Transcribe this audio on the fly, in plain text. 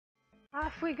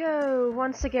Off we go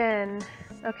once again.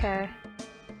 Okay.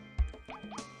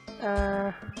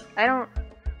 I don't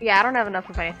have enough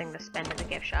of anything to spend in the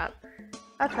gift shop.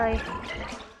 Okay.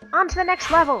 On to the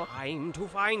next level! Time to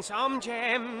find some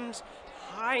gems.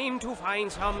 Time to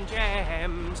find some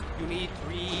gems. You need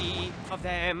 3 of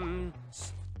them.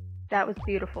 That was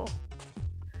beautiful.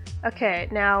 Okay,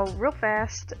 now real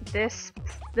fast, this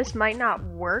might not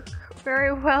work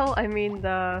very well. I mean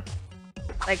the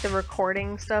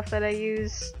recording stuff that I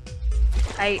use.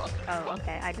 Oh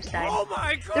okay, I just died. Oh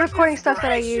my God, the recording stuff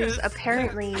that I use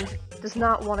apparently does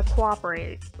not want to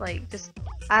cooperate. Like, just,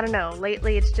 I don't know,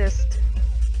 lately it's just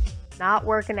not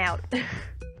working out.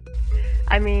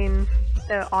 I mean,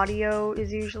 the audio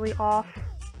is usually off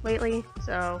lately,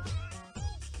 so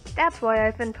that's why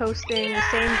I've been posting the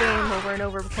same game over and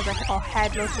over, because I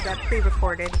had most of that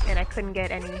pre-recorded and I couldn't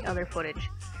get any other footage.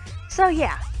 So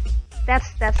yeah,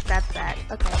 that's that.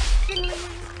 Okay.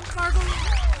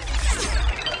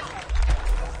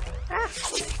 Ah!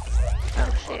 Oh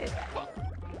shit.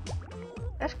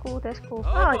 That's cool, that's cool. Oh,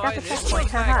 I got the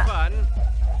checkpoint, haha.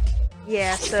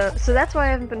 Yeah, so that's why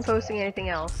I haven't been posting anything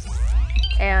else.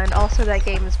 And also that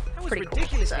game is pretty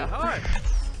cool, so.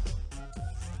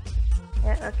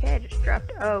 Yeah, okay, I just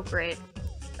dropped. Oh, great.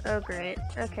 Oh, great.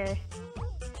 Okay.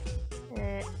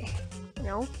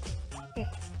 No.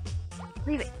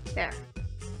 Leave it. There.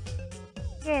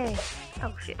 Yay.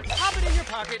 Oh, shit. Pop it in your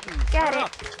pocket and got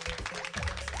it.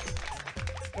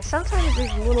 Yeah, sometimes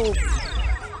these little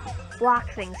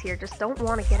block things here just don't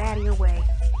want to get out of your way.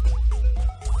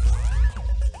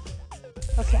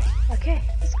 Okay, okay.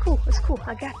 It's cool,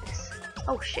 I got this.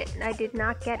 Oh, shit, and I did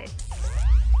not get it.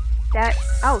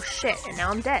 Oh shit, and now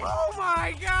I'm dead. Oh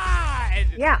my God!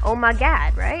 Yeah, oh my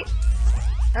God, right?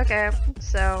 Okay,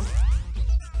 so...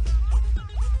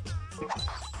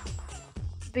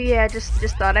 But yeah, just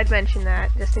thought I'd mention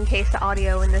that, just in case the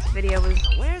audio in this video was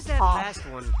Where's that off. last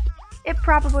one? It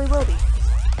probably will be.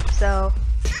 So...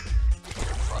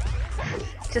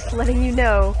 just letting you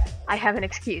know, I have an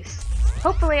excuse.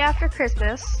 Hopefully after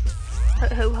Christmas,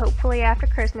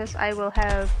 I will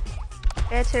have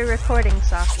better recording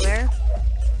software,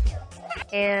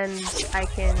 and I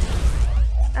can...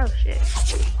 Oh shit.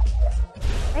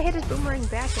 I hit his boomerang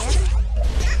back at him?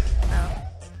 Oh.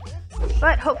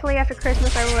 But hopefully after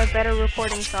Christmas I will have better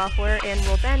recording software, and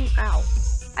will then... Ow.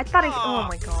 I thought oh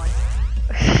my God.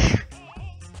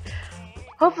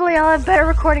 Hopefully I'll have better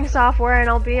recording software, and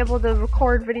I'll be able to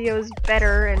record videos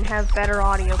better, and have better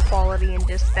audio quality, and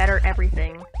just better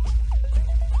everything.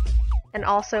 And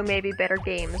also maybe better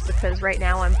games, because right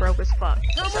now I'm broke as fuck,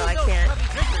 so I can't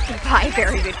buy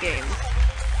very good games.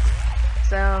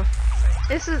 So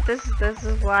this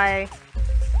is why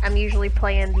I'm usually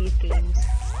playing these games.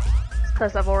 It's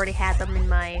because I've already had them in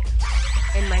my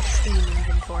Steam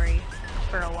inventory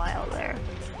for a while there.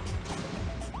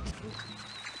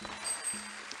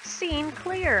 Scene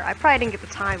clear. I probably didn't get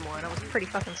the time one. I was pretty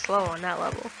fucking slow on that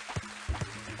level.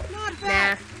 Not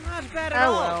bad. Nah. Not bad at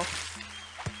all. Oh well.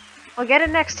 I'll get it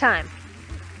next time.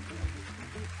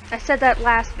 I said that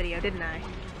last video, didn't I?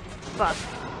 Fuck.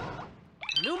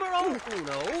 Numero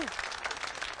uno.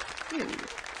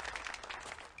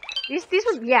 These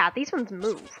ones, yeah, these ones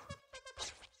move.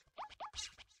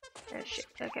 Oh shit,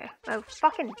 okay. Oh,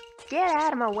 fucking get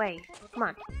out of my way. Come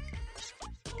on.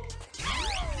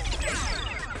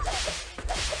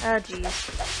 Oh jeez.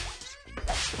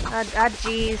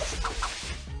 Jeez.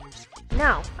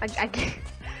 No,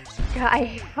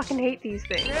 I fucking hate these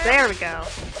things. There we go.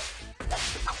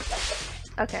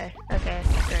 Okay, okay,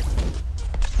 good.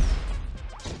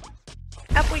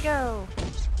 Up we go!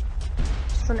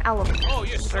 It's an elephant. Oh,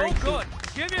 you're so Very good!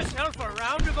 Give yourself a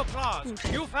round of applause!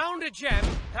 Okay. You found a gem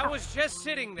that was just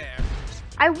sitting there.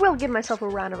 I will give myself a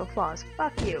round of applause.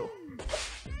 Fuck you.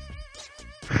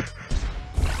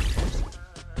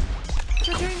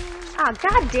 Ah,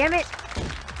 god damn it!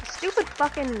 Stupid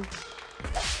fucking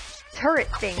turret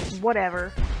things,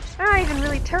 whatever. They're not even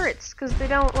really turrets, because they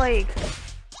don't, like,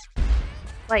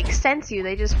 sense you,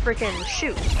 they just frickin'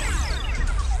 shoot.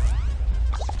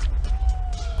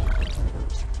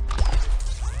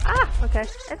 Ah, okay.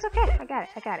 It's okay, I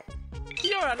got it.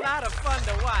 You're a lot of fun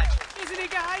to watch, isn't he,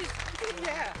 guys?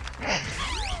 Yeah.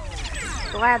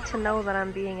 Glad to know that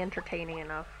I'm being entertaining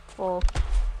enough. Well,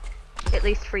 at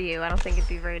least for you. I don't think it'd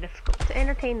be very difficult to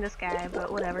entertain this guy,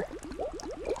 but whatever.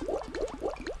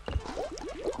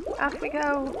 Off we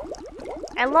go.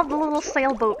 I love the little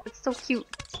sailboat. It's so cute.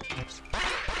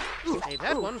 Ooh, Save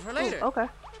that one for later. Ooh, okay.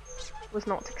 Was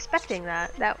not expecting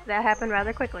that. That happened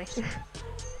rather quickly.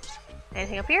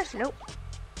 Anything up here? Nope.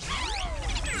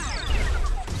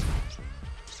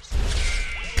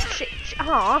 Shit.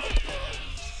 Aw.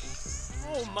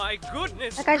 Oh my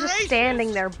goodness! That guy's just gracious.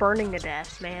 standing there burning to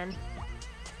death, man.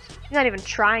 He's not even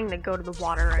trying to go to the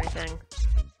water or anything.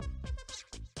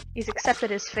 He's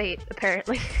accepted his fate,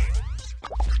 apparently.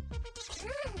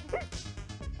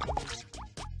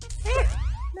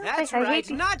 That's I right, hate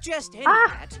these- not just any Ah!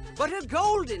 hat, but a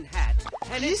golden hat.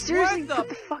 And Did you it's seriously worth put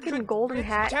the fucking golden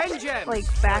hat, 10 gems.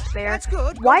 like, back there? That's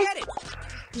good. Go Why? get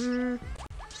it.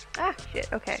 Ah, shit,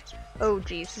 okay. Oh,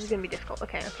 jeez, this is gonna be difficult.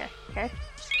 Okay.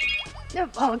 No,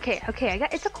 oh, okay, I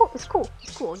got it's cool,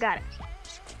 I got it.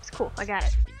 It's cool, I got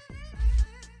it.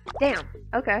 Damn,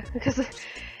 okay, because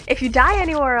if you die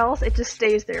anywhere else, it just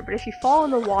stays there, but if you fall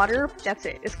in the water, that's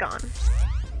it, it's gone.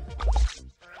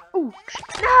 Ooh,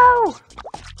 no!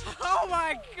 Oh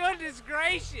my goodness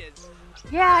gracious!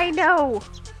 Yeah, I know!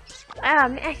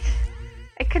 I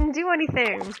couldn't do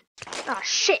anything. Oh,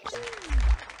 shit!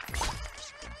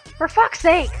 For fuck's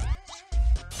sake!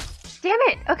 Damn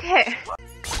it! Okay.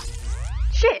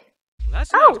 Shit!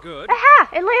 That's Oh! not good. Aha!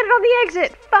 It landed on the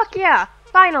exit! Fuck yeah!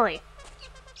 Finally!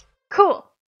 Cool!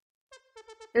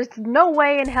 There's no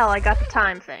way in hell I got the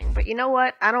time thing, but you know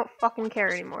what? I don't fucking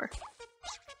care anymore.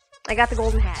 I got the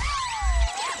golden hat.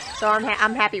 So I'm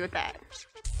happy with that.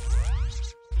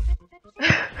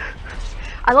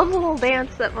 I love the little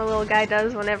dance that my little guy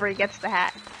does whenever he gets the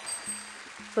hat.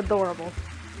 It's adorable.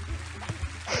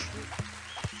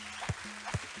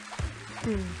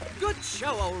 Good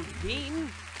show, old bean.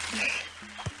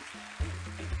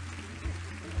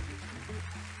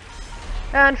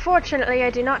 Unfortunately, I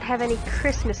do not have any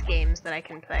Christmas games that I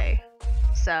can play.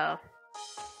 So,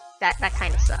 that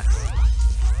kind of sucks.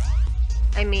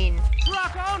 I mean,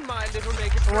 Rock on, my little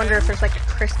naked I wonder if friend. there's like a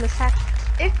Christmas hat.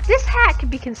 If this hat could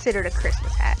be considered a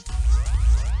Christmas hat,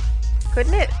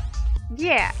 couldn't it?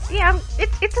 Yeah,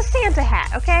 it's a Santa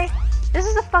hat, okay? This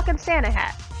is a fucking Santa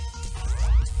hat.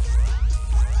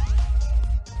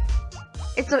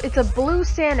 It's a blue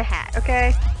Santa hat,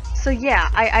 okay? So yeah,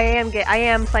 I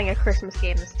am playing a Christmas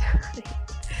game this time.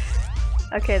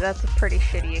 Okay, that's a pretty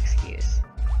shitty excuse.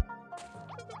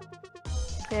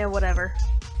 Yeah, whatever.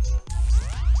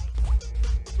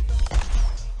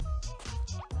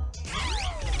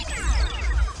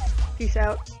 Peace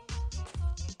out.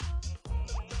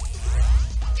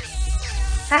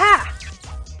 Haha!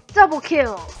 Double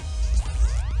kill!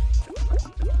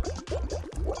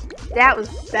 That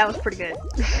was pretty good.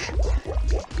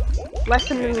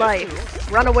 Lesson in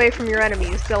life. Run away from your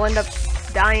enemies. They'll end up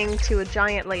dying to a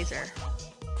giant laser.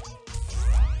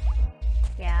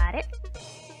 Got it.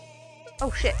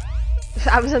 Oh shit.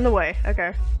 I was in the way.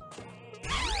 Okay.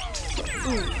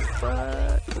 Ooh,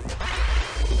 fuck.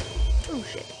 Oh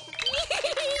shit.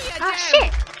 Ah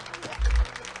shit!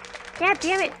 God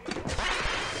damn it!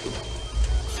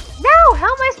 No! How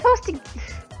am I supposed to...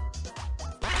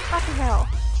 Fucking hell.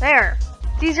 There.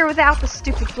 It's easier without the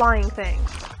stupid flying thing.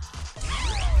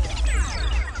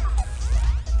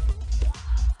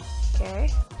 Okay.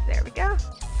 There we go.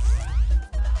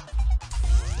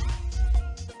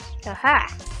 Aha!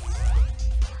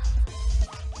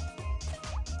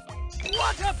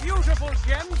 What a beautiful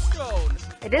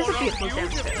gemstone! It is a For beautiful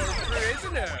beautiful gemstone.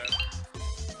 prisoner.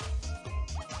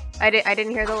 I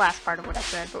didn't hear the last part of what it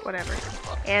said, but whatever.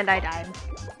 And I died.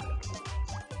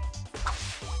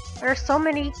 There are so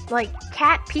many, like,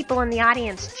 cat people in the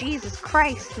audience. Jesus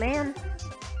Christ, man.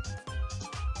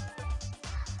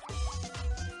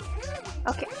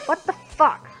 Okay, what the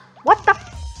fuck? What the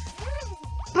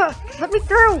f- Let me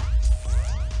through!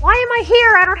 Why am I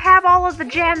here? I don't have all of the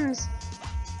gems!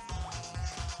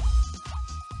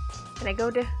 Can I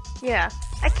go to... Yeah,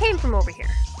 I came from over here.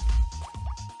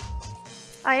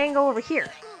 I ain't go over here.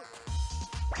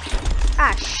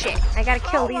 Ah, shit. I gotta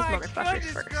kill these motherfuckers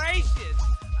first. Gracious.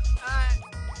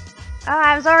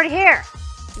 Ah, I was already here.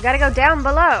 You gotta go down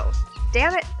below.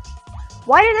 Damn it.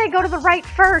 Why did I go to the right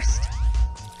first?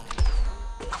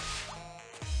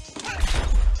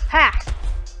 Ha!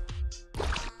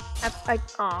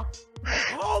 Aw.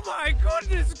 Oh my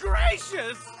goodness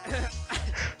gracious!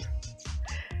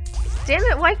 Damn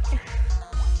it, why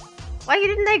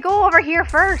didn't they go over here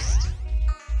first?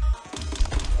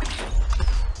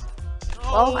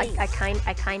 Oh. Well, I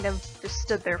kind of just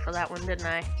stood there for that one, didn't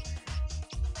I?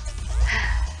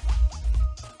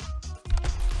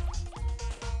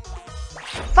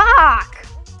 Fuck!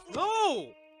 No!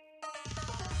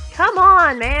 Come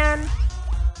on, man!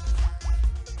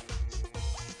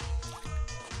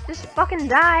 Just fucking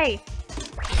die!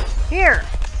 Here!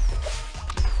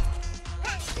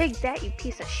 Take that, you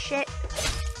piece of shit!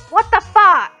 What the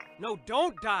fuck? No,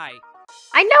 don't die!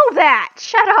 I know that!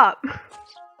 Shut up!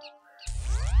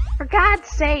 For God's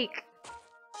sake!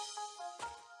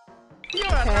 You're a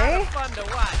lot Okay. of fun to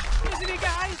watch, isn't he,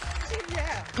 guys?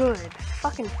 Yeah. Good.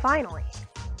 Fucking finally.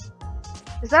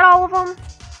 Is that all of them?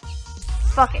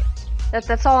 Fuck it.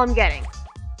 That's all I'm getting.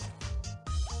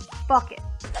 Fuck it.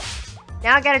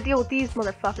 Now I gotta deal with these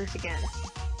motherfuckers again.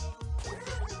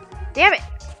 Damn it!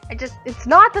 It's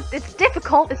not that it's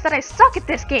difficult, it's that I suck at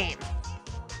this game.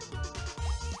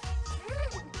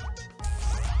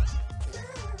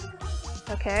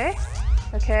 Okay.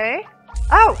 Okay.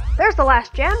 Oh! There's the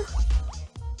last gem!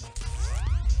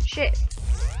 Shit.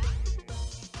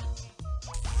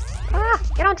 Ah!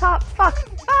 Get on top! Fuck!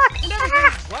 Fuck!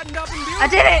 Ah! Buttoned up and beautiful. I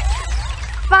did it!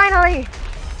 Finally!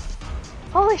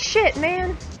 Holy shit,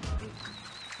 man!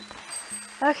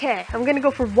 Okay, I'm gonna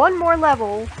go for one more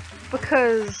level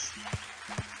because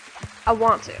I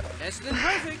want to. Less than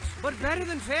perfect, but better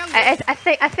than failure. I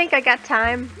think I got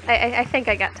time. I think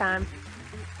I got time.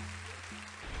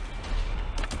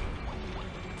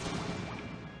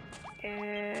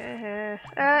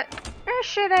 Or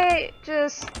should I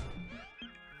just...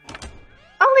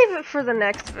 I'll leave it for the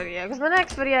next video, because the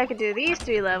next video I could do these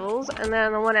 3 levels, and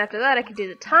then the one after that I could do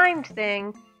the timed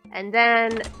thing, and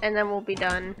then we'll be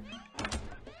done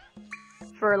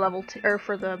for level 2, or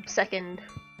for the second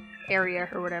area,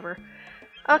 or whatever.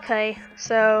 Okay,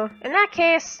 so, in that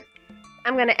case,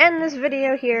 I'm gonna end this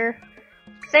video here.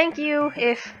 Thank you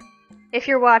if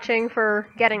you're watching for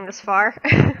getting this far.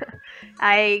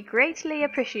 I greatly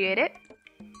appreciate it.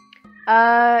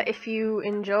 If you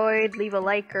enjoyed, leave a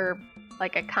like or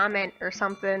like a comment or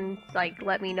something, like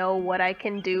let me know what I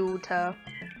can do to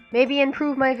maybe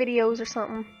improve my videos or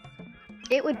something.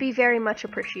 It would be very much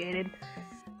appreciated.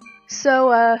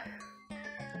 So,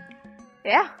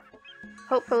 yeah.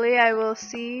 Hopefully I will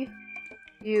see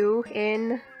you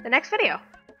in the next video.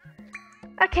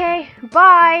 Okay,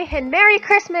 bye, and Merry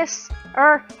Christmas!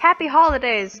 Or Happy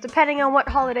Holidays, depending on what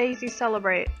holidays you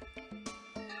celebrate.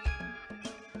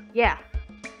 Yeah.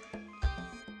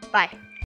 Bye.